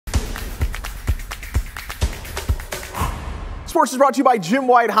Sports is brought to you by Jim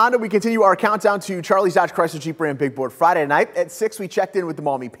White Honda. We continue our countdown to Charlie's Dodge Chrysler Jeep Ram Big Board Friday night. At 6, we checked in with the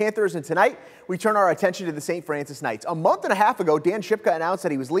Maumee Panthers, and tonight we turn our attention to the St. Francis Knights. A month and a half ago, Dan Shipka announced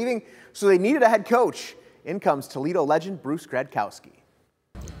that he was leaving, so they needed a head coach. In comes Toledo legend Bruce Gradkowski.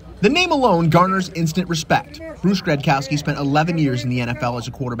 The name alone garners instant respect. Bruce Gradkowski spent 11 years in the NFL as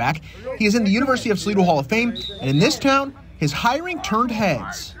a quarterback. He is in the University of Toledo Hall of Fame, and in this town, his hiring turned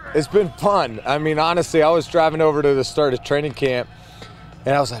heads. It's been fun. I mean, honestly, I was driving over to the start of training camp,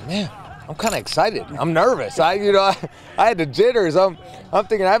 and I was like, man, I'm kind of excited. I'm nervous. I had the jitters. I'm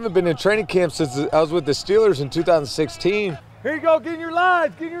thinking I haven't been in training camp since I was with the Steelers in 2016. Here you go, get in your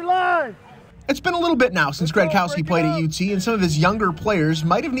lines, get in your line. It's been a little bit now since Gradkowski played at UT, and some of his younger players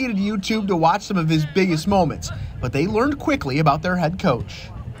might have needed YouTube to watch some of his biggest moments, but they learned quickly about their head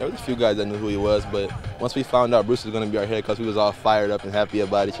coach. There was a few guys that knew who he was, but once we found out Bruce was going to be our head coach, we was all fired up and happy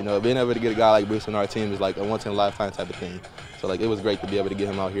about it. You know, being able to get a guy like Bruce on our team is like a once-in-a-lifetime type of thing. So, like, it was great to be able to get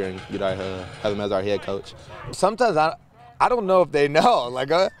him out here and get have him as our head coach. Sometimes I don't know if they know.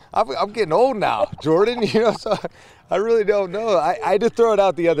 Like, I'm getting old now, Jordan, you know, so I really don't know. I had to throw it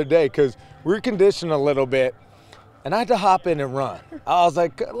out the other day because we were conditioned a little bit, and I had to hop in and run. I was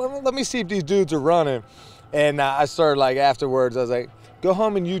like, let me see if these dudes are running. And I started, like, afterwards, I was like, go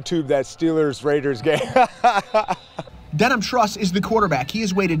home and YouTube that Steelers-Raiders game. Denham Truss is the quarterback. He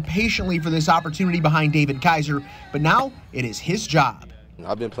has waited patiently for this opportunity behind David Kaiser, but now it is his job.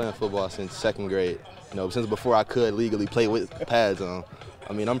 I've been playing football since 2nd grade, you know, since before I could legally play with pads on.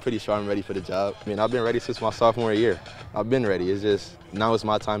 I mean, I'm pretty sure I'm ready for the job. I mean, I've been ready since my sophomore year. I've been ready. It's just, now it's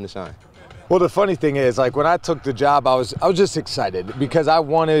my time to shine. Well, the funny thing is, like, when I took the job, I was just excited because I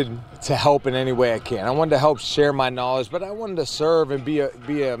wanted to help in any way I can. I wanted to help share my knowledge, but I wanted to serve and be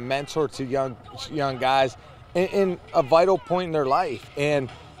a mentor to young guys in a vital point in their life. And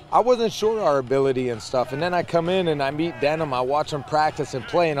I wasn't sure our ability and stuff. And then I come in and I meet Denham, I watch him practice and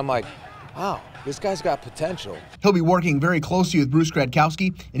play, and I'm like, wow, this guy's got potential. He'll be working very closely with Bruce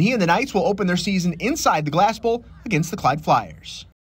Gradkowski, and he and the Knights will open their season inside the Glass Bowl against the Clyde Flyers.